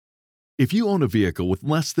If you own a vehicle with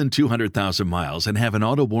less than 200,000 miles and have an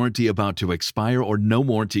auto warranty about to expire or no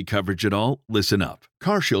warranty coverage at all, listen up.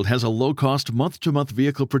 CarShield has a low-cost month-to-month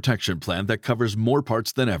vehicle protection plan that covers more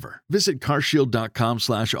parts than ever. Visit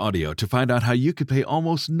carshield.com/audio to find out how you could pay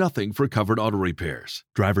almost nothing for covered auto repairs.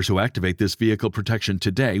 Drivers who activate this vehicle protection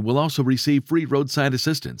today will also receive free roadside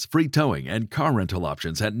assistance, free towing, and car rental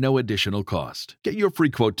options at no additional cost. Get your free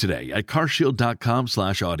quote today at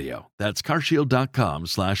carshield.com/audio. That's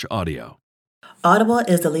carshield.com/audio. Audible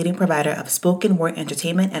is the leading provider of spoken word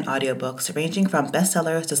entertainment and audiobooks, ranging from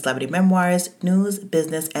bestsellers to celebrity memoirs, news,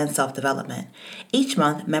 business, and self-development. Each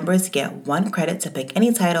month, members get 1 credit to pick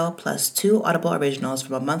any title, plus 2 Audible originals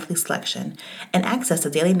from a monthly selection, and access to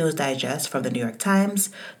daily news digest from the New York Times,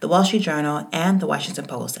 the Wall Street Journal, and the Washington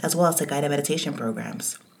Post, as well as to guided meditation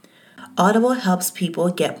programs. Audible helps people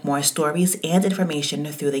get more stories and information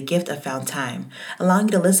through the gift of found time, allowing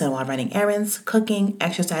you to listen while running errands, cooking,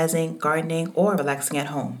 exercising, gardening, or relaxing at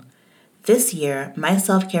home. This year, my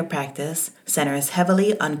self-care practice centers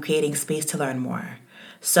heavily on creating space to learn more.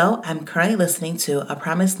 So I'm currently listening to A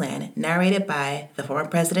Promised Land, narrated by the former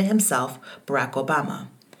president himself, Barack Obama.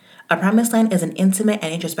 A Promised Land is an intimate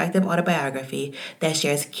and introspective autobiography that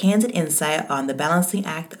shares candid insight on the balancing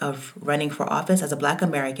act of running for office as a Black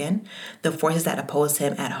American, the forces that oppose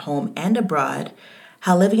him at home and abroad,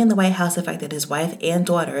 how living in the White House affected his wife and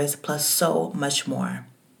daughters, plus so much more.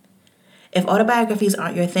 If autobiographies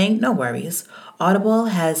aren't your thing, no worries. Audible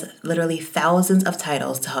has literally thousands of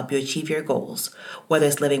titles to help you achieve your goals, whether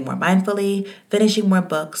it's living more mindfully, finishing more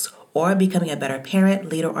books, or becoming a better parent,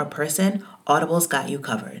 leader, or person. Audible's got you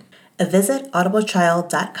covered. Visit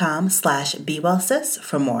audibletrial.com/bewellsis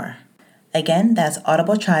for more. Again, that's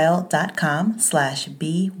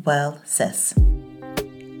audibletrial.com/bewellsis.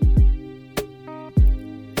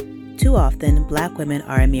 Too often, Black women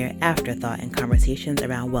are a mere afterthought in conversations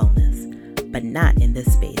around wellness, but not in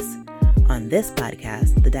this space. On this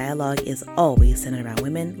podcast, the dialogue is always centered around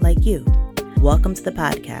women like you. Welcome to the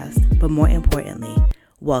podcast, but more importantly,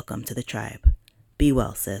 welcome to the tribe. Be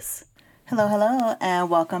well, sis. Hello, and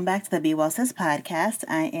welcome back to the Be Well Sis podcast.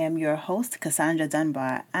 I am your host, Cassandra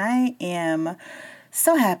Dunbar. I am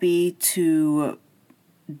so happy to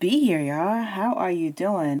be here, y'all. How are you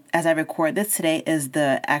doing? As I record this, today is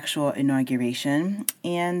the actual inauguration.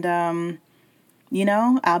 And, I'll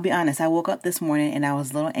be honest, I woke up this morning and I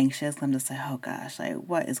was a little anxious. I'm just like, oh gosh, like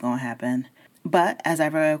what is going to happen? But as I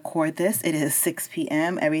record this, it is 6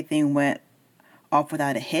 p.m. Everything went off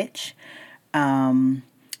without a hitch.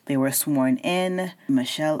 They were sworn in.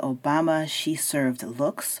 Michelle Obama, she served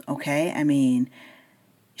looks, okay? I mean,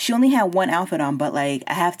 she only had one outfit on, but I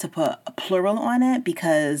have to put a plural on it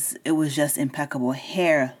because it was just impeccable.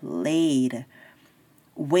 Hair laid,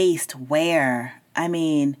 waist wear. I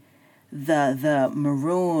mean, the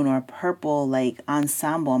maroon or purple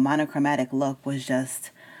ensemble monochromatic look was just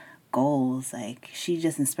goals. She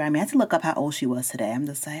just inspired me. I had to look up how old she was today. I'm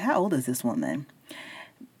just like, how old is this woman?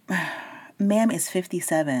 Ma'am is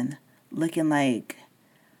 57, looking like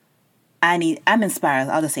I'm inspired.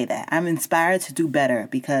 I'll just say that. I'm inspired to do better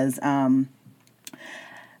because, to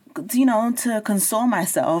console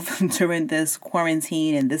myself during this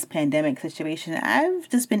quarantine and this pandemic situation, I've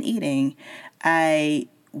just been eating. I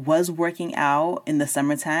was working out in the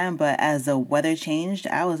summertime, but as the weather changed,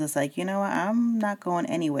 I was just like, I'm not going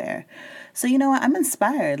anywhere. So, I'm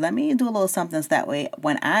inspired. Let me do a little something so that way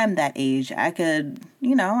when I'm that age, I could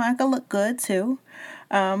look good too.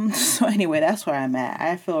 So anyway, that's where I'm at.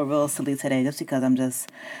 I feel real silly today just because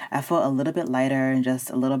I feel a little bit lighter and just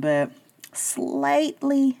a little bit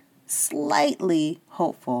slightly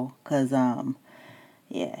hopeful because,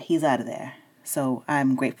 he's out of there. So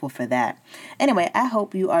I'm grateful for that. Anyway, I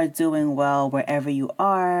hope you are doing well wherever you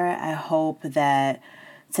are. I hope that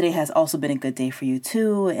today has also been a good day for you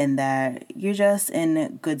too, and that you're just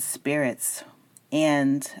in good spirits.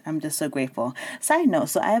 And I'm just so grateful. Side note,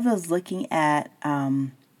 so I was looking at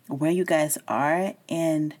where you guys are,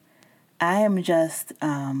 and I am just,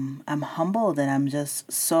 I'm humbled, and I'm just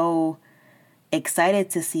so excited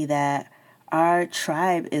to see that our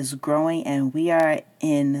tribe is growing, and we are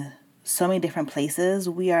in so many different places.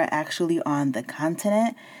 We are actually on the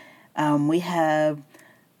continent. We have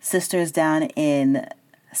sisters down in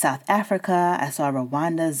South Africa. I saw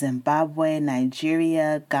Rwanda, Zimbabwe,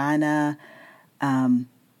 Nigeria, Ghana,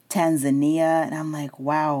 Tanzania. And I'm like,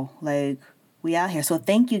 wow, we out here. So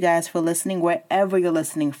thank you guys for listening wherever you're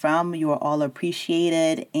listening from. You are all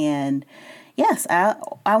appreciated. And yes, I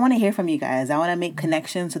want to hear from you guys. I want to make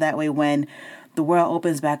connections so that way when the world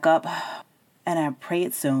opens back up, and I pray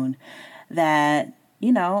it soon, that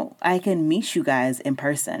I can meet you guys in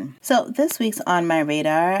person. So this week's on my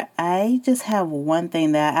radar, I just have one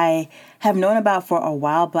thing that I have known about for a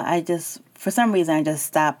while, but for some reason, I just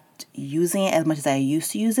stopped using it as much as I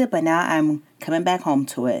used to use it, but now I'm coming back home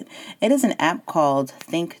to it. It is an app called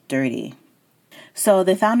Think Dirty. So,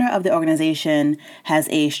 the founder of the organization has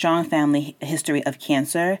a strong family history of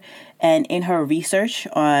cancer. And in her research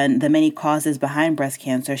on the many causes behind breast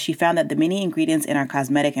cancer, she found that the many ingredients in our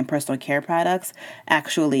cosmetic and personal care products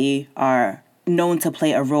actually are known to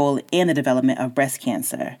play a role in the development of breast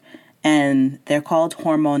cancer. And they're called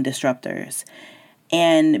hormone disruptors.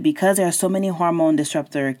 And because there are so many hormone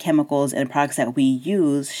disruptor chemicals and products that we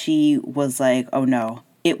use, she was like, oh no.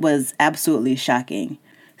 It was absolutely shocking.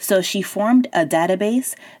 So she formed a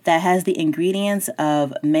database that has the ingredients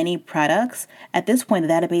of many products. At this point,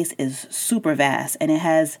 the database is super vast and it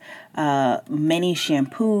has many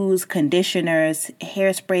shampoos, conditioners,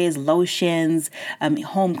 hairsprays, lotions,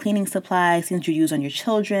 home cleaning supplies, things you use on your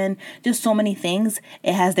children, just so many things.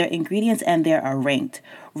 It has their ingredients and they are ranked.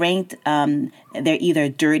 They're either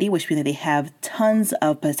dirty, which means that they have tons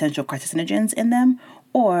of potential carcinogens in them,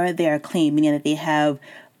 or they are clean, meaning that they have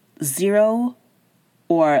zero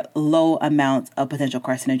or low amounts of potential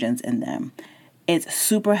carcinogens in them. It's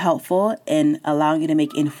super helpful in allowing you to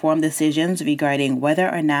make informed decisions regarding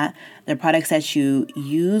whether or not the products that you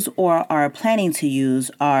use or are planning to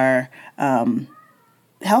use are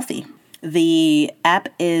healthy. The app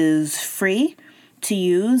is free to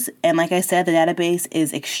use, and like I said, the database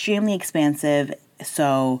is extremely expansive,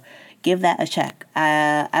 so give that a check.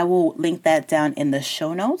 I will link that down in the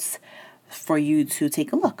show notes for you to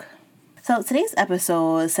take a look. So today's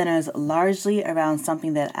episode centers largely around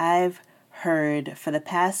something that I've heard for the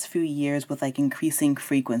past few years with increasing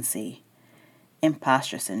frequency: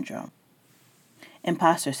 imposter syndrome.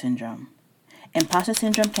 Imposter syndrome. Imposter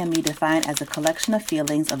syndrome can be defined as a collection of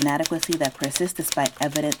feelings of inadequacy that persist despite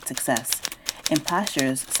evident success.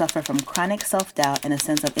 Imposters suffer from chronic self-doubt and a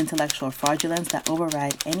sense of intellectual fraudulence that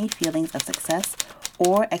override any feelings of success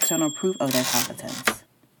or external proof of their competence.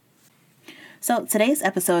 So today's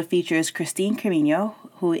episode features Christine Carino,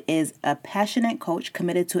 who is a passionate coach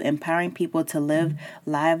committed to empowering people to live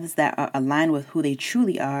lives that are aligned with who they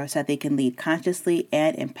truly are so that they can lead consciously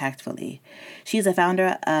and impactfully. She's a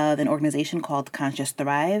founder of an organization called Conscious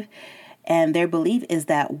Thrive, and their belief is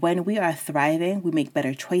that when we are thriving, we make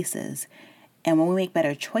better choices. And when we make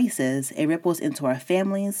better choices, it ripples into our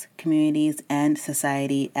families, communities, and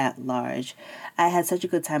society at large. I had such a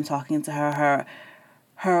good time talking to her.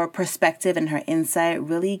 Her perspective and her insight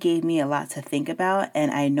really gave me a lot to think about,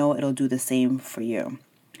 and I know it'll do the same for you.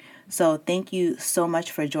 So thank you so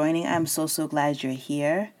much for joining. I'm so glad you're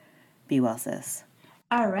here. Be well, sis.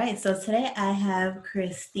 All right, so today I have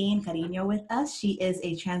Christine Carino with us. She is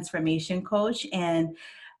a transformation coach, and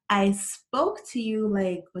I spoke to you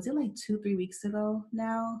was it 2-3 weeks ago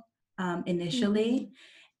now, initially?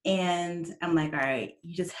 And I'm like, all right,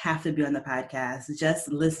 you just have to be on the podcast.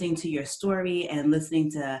 Just listening to your story and listening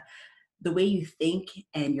to the way you think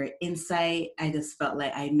and your insight, I just felt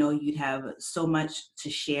like I know you'd have so much to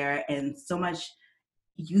share and so much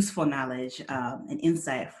useful knowledge and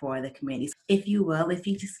insight for the community. So if you will, if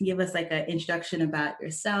you just give us an introduction about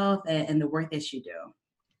yourself and the work that you do.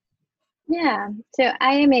 Yeah, so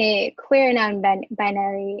I am a queer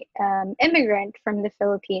non-binary immigrant from the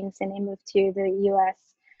Philippines, and I moved to the U.S.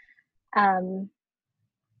 10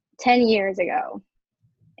 years ago.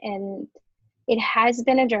 And it has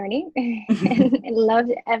been a journey, and I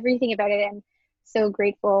loved everything about it. I'm so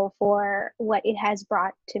grateful for what it has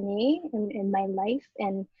brought to me in my life,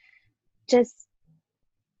 and just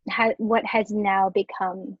what has now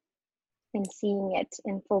become, and seeing it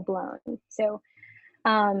in full blown. So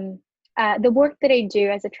the work that I do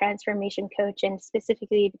as a transformation coach, and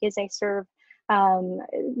specifically because I serve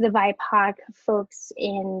the BIPOC folks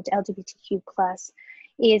and LGBTQ plus,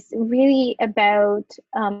 is really about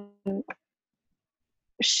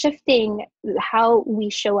shifting how we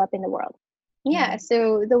show up in the world. Yeah,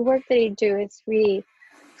 so the work that I do is really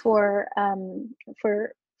for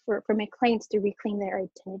my clients to reclaim their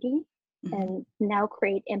identity and now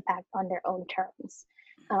create impact on their own terms.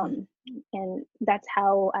 And that's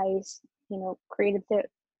how I, created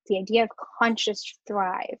the idea of Conscious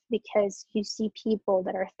Thrive, because you see people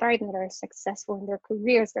that are thriving, that are successful in their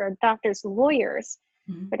careers, that are doctors, lawyers,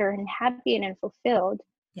 that are happy and fulfilled.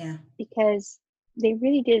 Yeah. Because they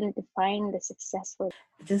really didn't define the success for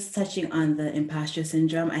them. Just touching on the imposter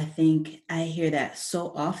syndrome, I think I hear that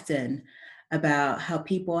so often about how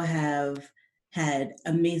people have had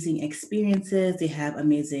amazing experiences, they have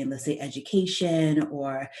amazing, let's say, education,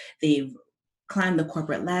 or they've climbed the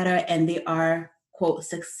corporate ladder, and they are quote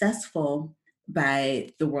successful by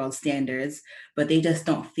the world standards, but they just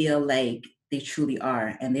don't feel like they truly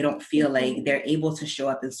are, and they don't feel like they're able to show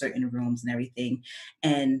up in certain rooms and everything.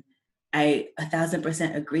 And I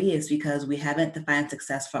 1,000% agree, is because we haven't defined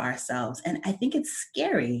success for ourselves. And I think it's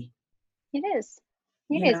scary. It is.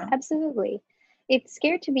 It You is, know? absolutely. It's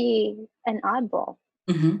scared to be an oddball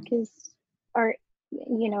Mm-hmm. because our,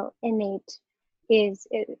 innate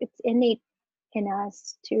it's innate in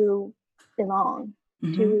us to belong,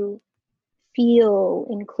 Mm-hmm. to feel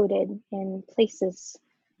included in places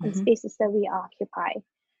and Mm-hmm. spaces that we occupy.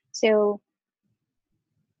 So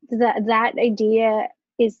that idea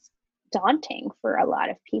is daunting for a lot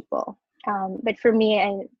of people. But for me,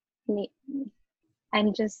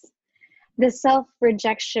 I'm just, the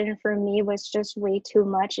self-rejection for me was just way too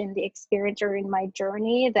much in the experience or in my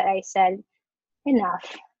journey that I said, enough,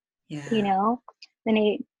 you Yeah. know?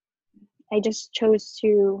 Then I just chose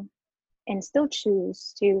to, and still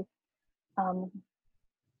choose um,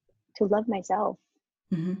 to love myself,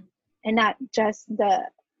 Mm-hmm. and not just the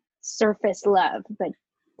surface love, but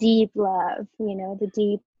deep love,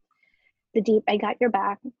 the deep, I got your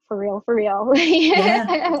back, for real. Yeah.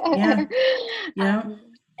 Yeah. You know?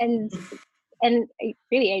 And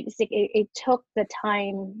really, I just think it took the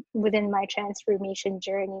time within my transformation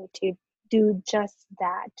journey to do just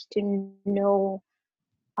that, to know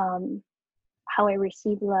um, how I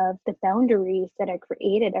receive love, the boundaries that I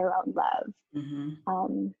created around love, Mm-hmm.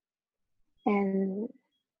 um, and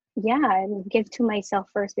yeah, and give to myself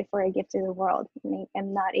first before I give to the world. And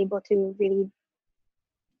I'm not able to really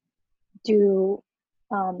do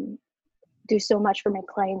um, do so much for my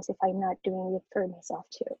clients if I'm not doing it for myself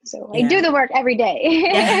too. So I do Yeah. the work every day.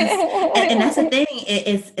 Yes. And that's the thing.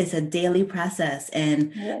 It's a daily process.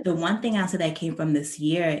 And the Yes. one thing also that came from this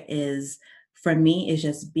year is, for me, is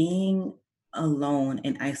just being alone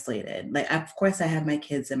and isolated. Like, of course, I have my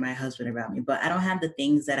kids and my husband around me, but I don't have the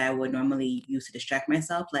things that I would normally use to distract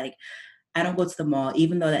myself. Like, I don't go to the mall,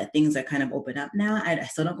 even though that things are kind of open up now. I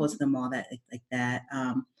still don't go to the mall like that.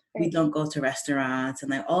 We Right. don't go to restaurants,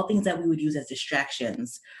 and like all things that we would use as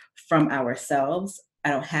distractions from ourselves. I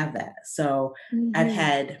don't have that. So I've Mm-hmm.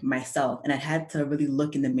 had myself, and I had to really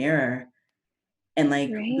look in the mirror and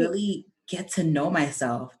like Right. really get to know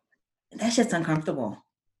myself. That shit's uncomfortable.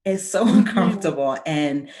 It's so Mm-hmm. uncomfortable.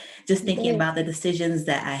 And just It thinking is. about the decisions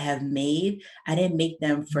that I have made, I didn't make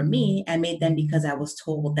them for me. I made them because I was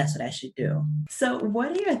told that's what I should do. So,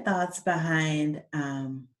 what are your thoughts behind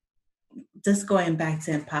just going back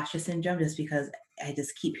to imposter syndrome, just because I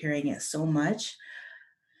just keep hearing it so much?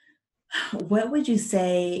 What would you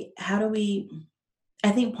say? How do we?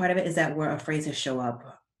 I think part of it is that we're afraid to show up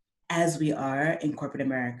as we are in corporate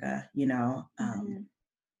America, Mm-hmm.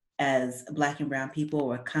 as Black and Brown people,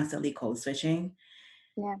 we're constantly code switching.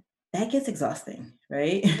 Yeah. That gets exhausting,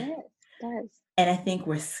 right? It is. It does. And I think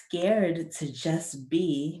we're scared to just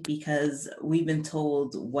be, because we've been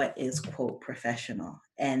told what is, quote, professional,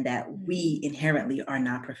 and that we Mm-hmm. inherently are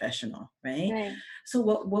not professional, right? Right. So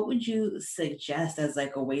what would you suggest as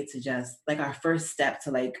like a way to just like our first step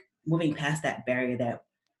to like moving past that barrier that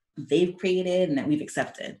they've created and that we've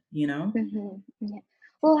accepted? Mm-hmm. Yeah.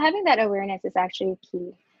 Well, having that awareness is actually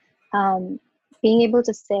key. Um, Being able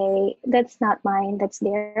to say, that's not mine, that's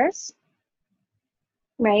theirs,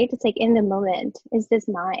 right? It's like in the moment, is this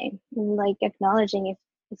mine? And like acknowledging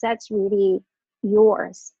if that's really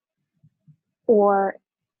yours or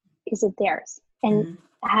is it theirs? And Hmm.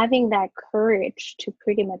 having that courage to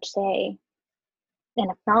pretty much say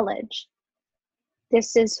and acknowledge,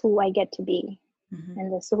 this is who I get to be. Hmm.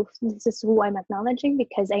 And this is who I'm acknowledging,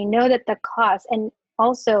 because I know that the cost, and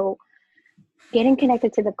also getting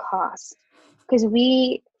connected to the cost, because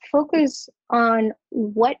we focus on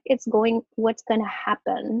what's going to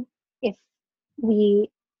happen if we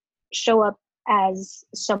show up as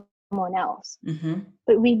someone else, Hmm.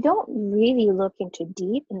 but we don't really look into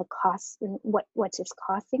deep in the cost and what's it's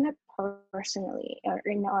costing us personally or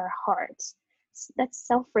in our hearts. That's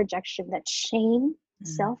self-rejection, that's shame, Hmm.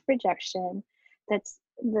 self-rejection,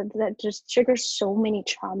 that just triggers so many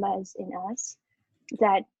traumas in us,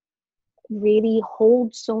 that really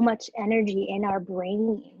hold so much energy in our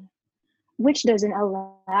brain, which doesn't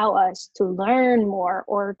allow us to learn more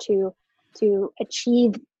or to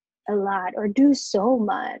achieve a lot or do so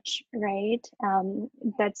much, right?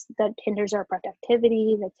 That hinders our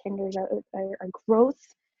productivity, that hinders our growth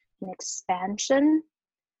and expansion.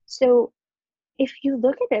 So if you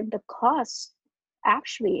look at it, the cost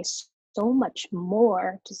actually is so much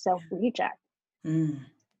more to self-reject Mm.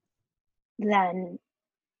 than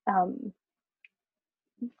um,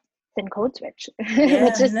 code switch.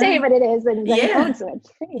 Let's Yeah, just say no. what it is, and then Yeah. code switch,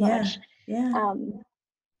 pretty Yeah. much. Yeah.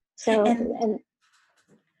 So, And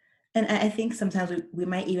and I think sometimes we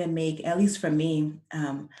might even make, at least for me,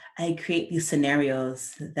 I create these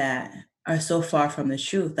scenarios that are so far from the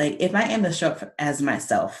truth. Like if I am to show up as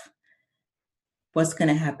myself, what's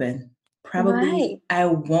gonna happen? right, Probably I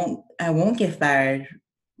won't get fired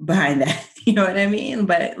behind that. You know what I mean?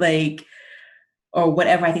 But like, or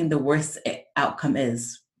whatever I think the worst outcome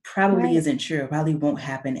is, probably right. isn't true. Probably won't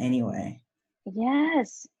happen anyway.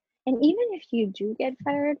 Yes. And even if you do get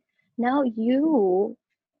fired, now you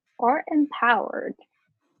are empowered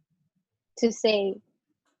to say,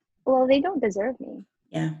 well, they don't deserve me.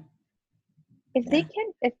 Yeah. Yeah.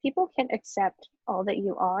 If people can accept all that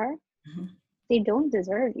you are, Hmm. they don't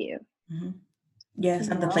deserve you. Hmm. Yeah, it's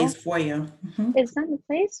You not the place know, for you. Hmm. it's not the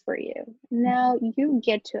place for you. Now you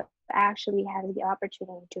get to actually have the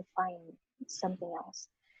opportunity to find something else.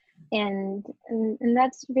 And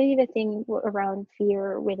that's really the thing around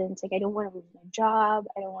fear within. It's like, I don't want to lose my job.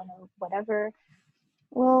 I don't want to whatever.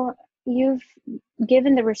 Well, you've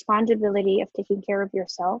given the responsibility of taking care of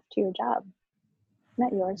yourself to your job,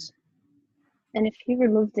 not yours. And if you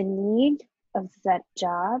remove the need of that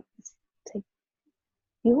job, it's like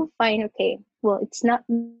you will find, okay, well, it's not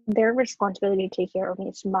their responsibility to take care of me.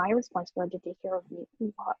 It's my responsibility to take care of me.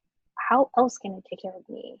 How else can I take care of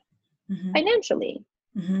me Hmm. financially?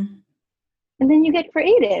 Hmm. And then you get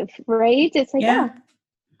creative, right? It's like, Yeah.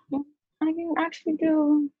 oh, I can actually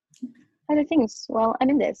do other things while I'm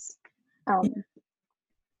in this. Um,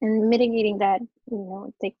 and mitigating that,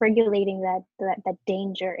 like regulating that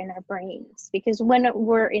danger in our brains. Because when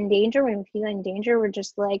we're in danger, when we feel in danger, we're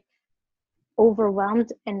just like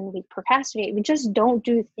overwhelmed and we procrastinate. We just don't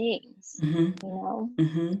do things, Hmm. you know?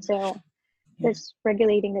 Hmm. So Yeah. that's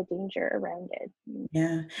regulating the danger around it.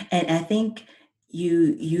 Yeah. And I think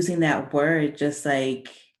you using that word just like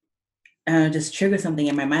just trigger something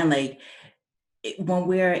in my mind. Like when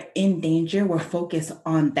we're in danger, we're focused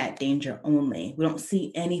on that danger only. We don't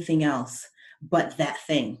see anything else but that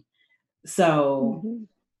thing. So Mm-hmm.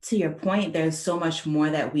 to your point, there's so much more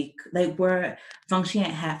that like we're functioning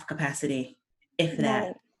at half capacity, if that,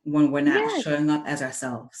 Right. when we're not Yes. showing up as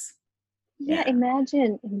ourselves. Yeah, Yeah.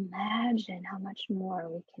 imagine how much more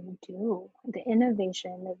we can do. The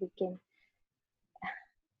innovation that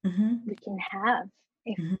Hmm. we can have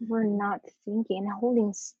if Hmm. we're not thinking and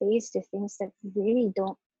holding space to things that really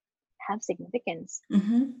don't have significance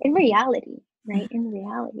Hmm. in reality, right? In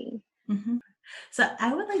reality. Hmm. So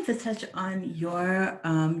I would like to touch on your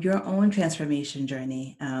own transformation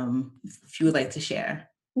journey, if you would like to share.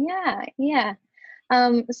 Yeah.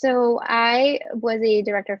 So I was a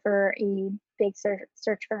director for a big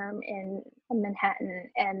search firm in Manhattan,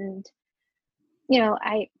 and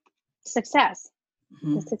I success. The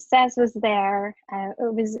Hmm. success was there.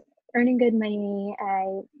 It was earning good money.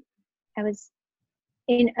 I was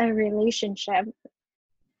in a relationship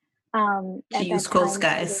She at that used quotes,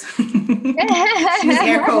 time. I guys. was She used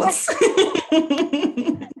air quotes.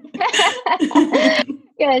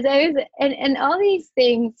 yes, I was, and all these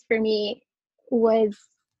things for me was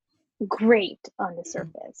great on the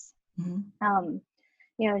surface. Mhm. Um,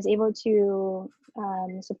 I was able to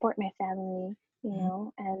support my family,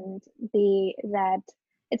 Mhm. and be that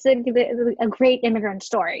it's a great immigrant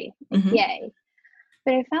story. Like, Mhm. yay.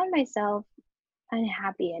 But I found myself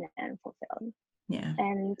unhappy and unfulfilled. Yeah.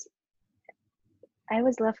 And I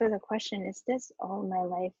was left with a question, is this all my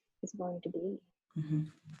life is going to be?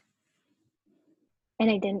 Mhm. And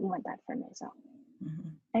I didn't want that for myself.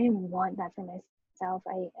 Mhm. I didn't want that for myself.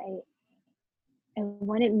 I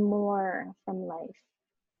wanted more from life,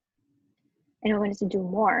 and I wanted to do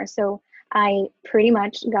more. So I pretty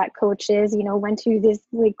much got coaches, went to this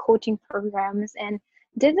like coaching programs and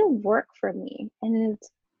did the work for me. And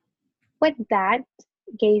what that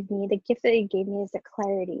gave me, the gift that it gave me is the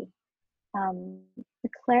clarity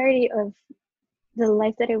of the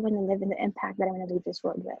life that I want to live and the impact that I want to leave this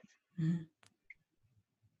world with. Mhm.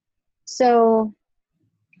 So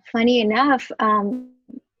funny enough,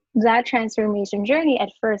 that transformation journey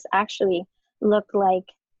at first actually looked like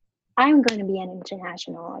I'm going to be an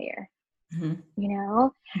international lawyer. Mhm. You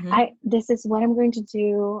know, Mhm. I this is what I'm going to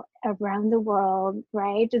do around the world,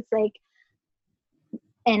 right? It's like,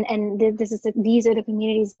 and these are the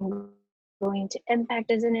communities I'm going to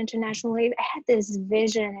impact as an international lawyer. I had this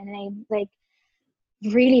vision, and I like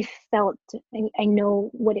really felt. I know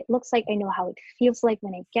what it looks like. I know how it feels like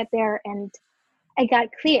when I get there, and I got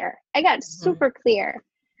clear. I got Mhm. super clear.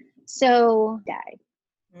 So died.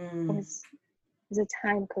 It Mm. was it was a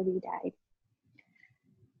time Kobe died.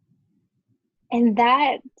 And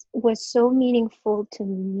that was so meaningful to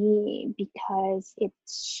me because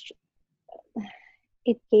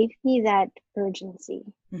it gave me that urgency.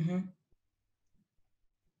 Mm-hmm.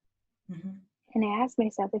 Mm-hmm. And I asked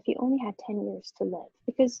myself, if you only had 10 years to live,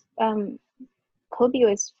 because Kobe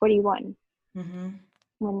was 41 Mm-hmm.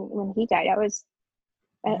 when he died. I was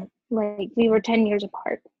Mm-hmm. like, we were 10 years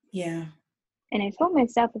apart. Yeah. And I told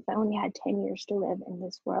myself, if I only had 10 years to live in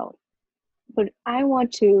this world, but I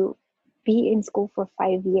want to be in school for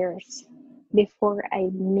 5 years before I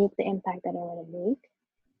make the impact that I want to make,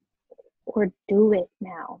 or do it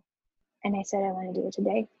now. And I said, I want to do it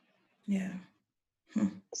today. Yeah.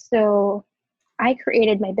 So I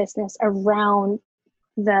created my business around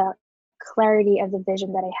the clarity of the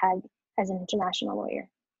vision that I had as an international lawyer.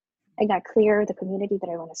 I got clear the community that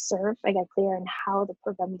I want to serve. I got clear on how the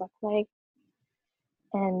program looked like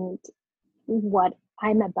and what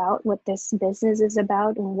I'm about, what this business is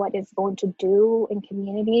about, and what it's going to do in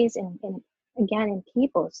communities and again in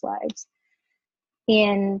people's lives.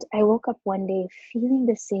 And I woke up one day feeling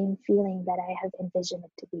the same feeling that I have envisioned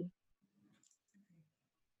it to be.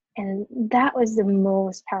 And that was the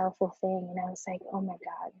most powerful thing. And I was like, oh my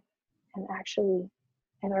God,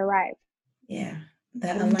 I've arrived. Yeah.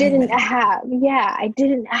 That I alignment.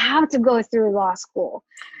 didn't have to go through law school.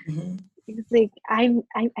 Mm-hmm. It's like I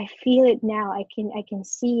feel it now. I can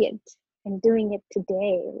see it. I'm doing it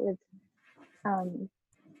today um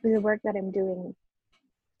with the work that I'm doing.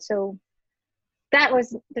 So that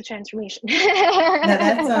was the transformation.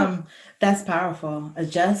 That's powerful.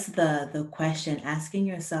 Just the question, asking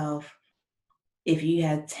yourself if you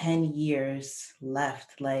had 10 years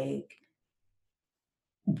left, like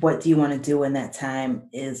what do you want to do in that time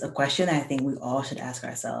is a question I think we all should ask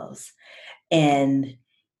ourselves. And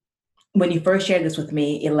when you first shared this with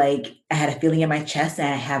me, it like I had a feeling in my chest and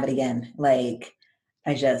I have it again. Like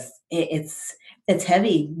it's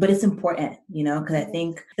heavy, but it's important, because I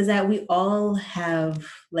think is that we all have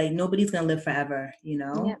like nobody's gonna live forever,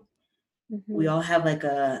 Yeah. we Mm-hmm. all have like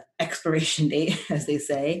a expiration date, as they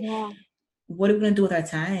say. Yeah, What are we going to do with our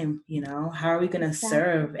time? How are we going to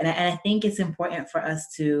serve? exactly. And I think it's important for us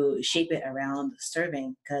to shape it around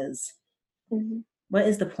serving, because Mm-hmm. what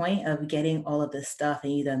is the point of getting all of this stuff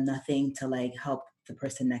and you done nothing to like help the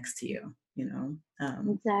person next to you?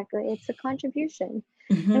 Exactly. It's a contribution.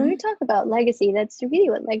 And when we Mm-hmm, talk about legacy, that's really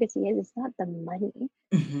what legacy is. It's not the money.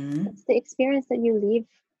 mm-hmm, It's the experience that you leave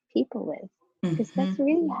people with. Because mm-hmm. that's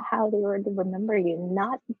really how they were to remember you,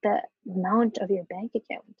 not the amount of your bank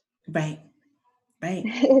account. Right, right,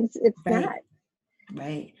 It's not.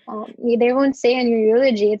 right, right. They won't say on your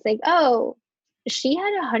eulogy, it's like, oh, she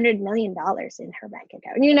had $100 million in her bank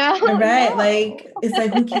account. Right, No. like it's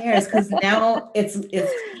like who cares? Because now it's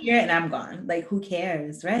here and I'm gone. Like who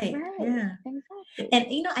cares? Right? Right. Yeah. Exactly.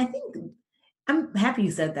 And I think I'm happy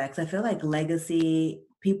you said that, because I feel like legacy,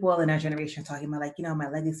 people in our generation are talking about like, my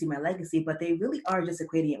legacy, but they really are just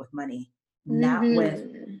equating it with money, not with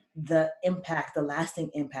Mm-hmm. the impact, the lasting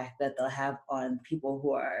impact that they'll have on people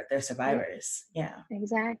who are their Yeah. survivors. Yeah.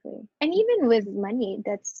 Exactly. And even with money,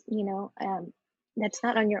 that's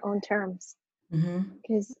not on your own terms. Mm-hmm.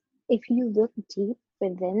 Because if you look deep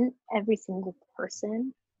within every single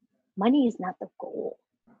person, money is not the goal.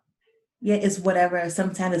 Yeah, it's whatever.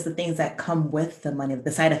 Sometimes it's the things that come with the money,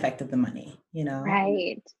 the side effect of the money.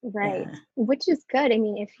 Right, right. Yeah. Which is good. I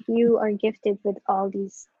mean, if you are gifted with all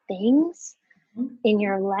these things in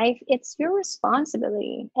your life, it's your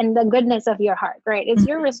responsibility and the goodness of your heart, right? It's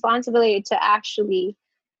your responsibility to actually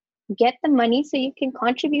get the money so you can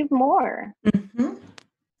contribute more. Mm-hmm.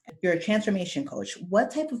 You're a transformation coach.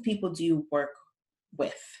 What type of people do you work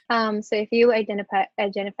with? So if you identify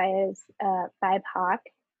as BIPOC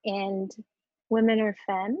and women or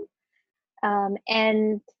femme,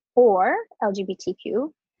 and or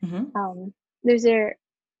LGBTQ, Mm-hmm. um, those are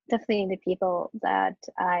definitely the people that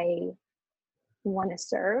I want to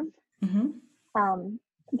serve. Mm-hmm. Um,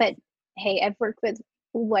 but hey, I've worked with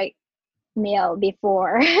white male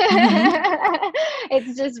before. Mm-hmm.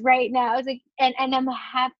 It's just right now. It's like, and I'm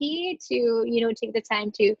happy to take the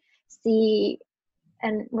time to see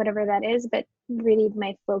and whatever that is, but really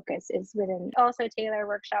my focus is within also tailor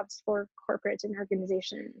workshops for corporates and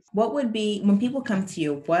organizations. What would be, when people come to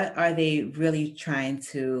you, what are they really trying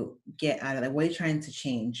to get out of it? What are you trying to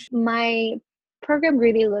change? My program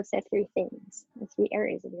really looks at three things, the three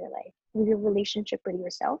areas of your life: your relationship with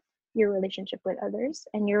yourself, your relationship with others,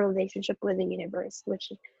 and your relationship with the universe,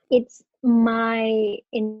 which it's my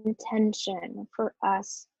intention for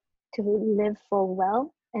us to live full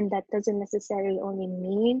well. And that doesn't necessarily only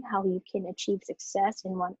mean how you can achieve success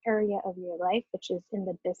in one area of your life, which is in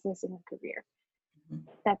the business and the career.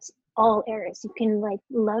 That's all areas. You can like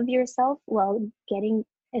love yourself while getting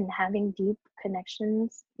and having deep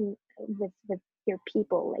connections with your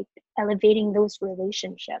people, like elevating those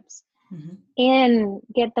relationships and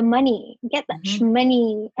get the money, get that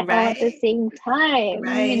money all at the same time,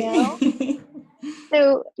 you know?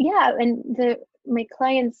 So yeah, and my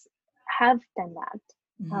clients have done that.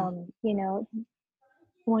 You know,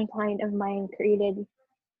 one client of mine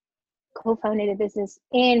co-founded a business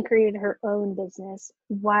and created her own business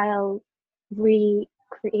while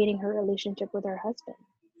recreating her relationship with her husband.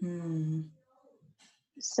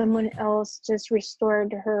 Someone else just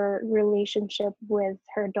restored her relationship with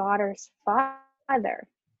her daughter's father,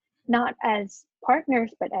 not as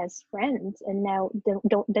partners but as friends, and now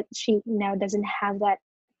she now doesn't have that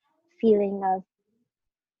feeling of,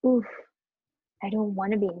 oof, I don't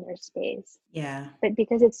want to be in their space. Yeah. But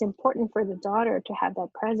because it's important for the daughter to have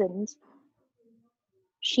that presence,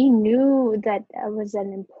 she knew that it was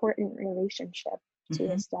an important relationship to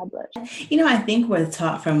establish. You know, I think we're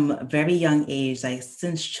taught from a very young age, like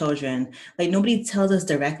since children, like nobody tells us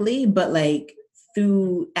directly, but like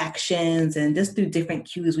through actions and just through different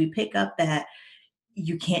cues, we pick up that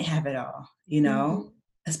you can't have it all, you know,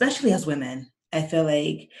 especially as women. I feel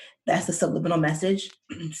like that's the subliminal message,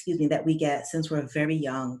 excuse me, that we get since we're very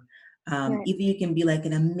young. Either you can be like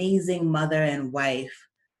an amazing mother and wife,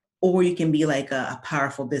 or you can be like a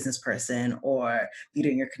powerful business person or leader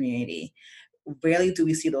in your community. Rarely do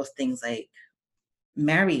we see those things like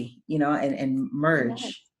marry, you know, and merge.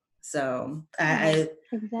 Yes. So I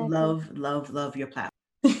love your platform.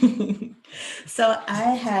 So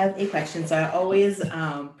I have a question. So I always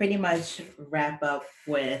pretty much wrap up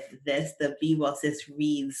with the Be Well Sis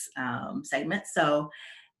Reads segment. So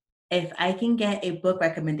if I can get a book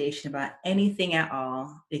recommendation about anything at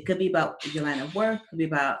all, it could be about your line of work, could be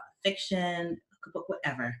about fiction,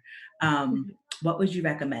 whatever. What would you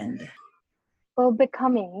recommend? Well,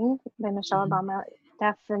 Becoming by Michelle Obama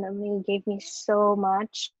definitely gave me so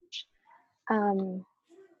much.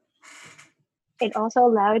 It also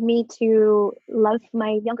allowed me to love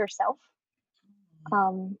my younger self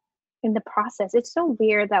in the process. It's so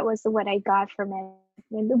weird. That was what I got from it.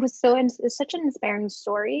 And it's such an inspiring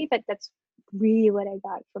story, but that's really what I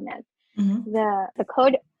got from it. The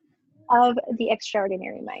Code of the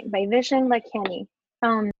Extraordinary Mind by Vishen Lakhani.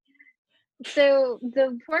 So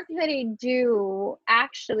the work that I do,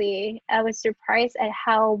 actually, I was surprised at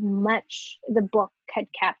how much the book had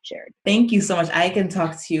captured. Thank you so much. I can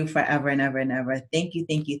talk to you forever and ever and ever. Thank you.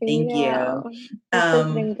 This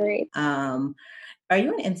has been great. Are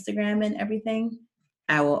you on Instagram and everything?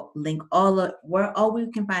 I will link all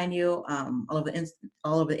we can find you all over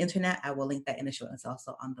the internet. I will link that in the show. It's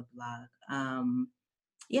also on the blog.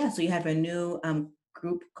 So you have a new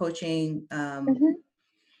group coaching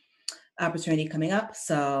opportunity coming up.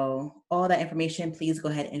 So all that information, please go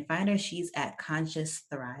ahead and find her. She's at Conscious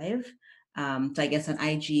Thrive. So I guess on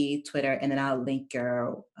IG, Twitter, and then I'll link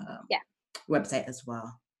your website as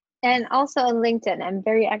well. And also on LinkedIn. I'm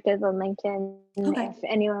very active on LinkedIn. Okay. If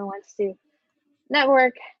anyone wants to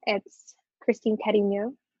network, it's Christine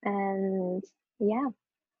Carino. And yeah.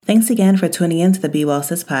 Thanks again for tuning in to the Be Well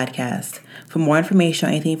Sis podcast. For more information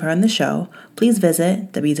on anything you've heard on the show, please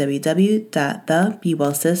visit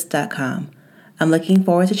www.thebewellsis.com. I'm looking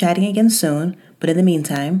forward to chatting again soon, but in the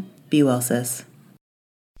meantime, be well, sis.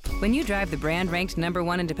 When you drive the brand ranked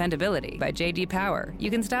 #1 in dependability by J.D. Power, you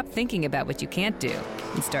can stop thinking about what you can't do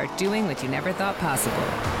and start doing what you never thought possible.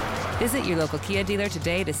 Visit your local Kia dealer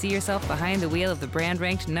today to see yourself behind the wheel of the brand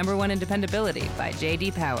ranked #1 in dependability by J.D.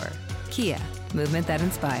 Power. Kia, movement that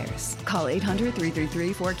inspires. Call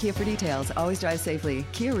 800-333-4KIA for details. Always drive safely.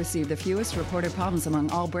 Kia received the fewest reported problems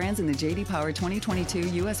among all brands in the J.D. Power 2022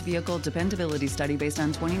 U.S. Vehicle Dependability Study based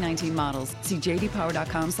on 2019 models. See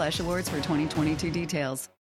jdpower.com/awards for 2022 details.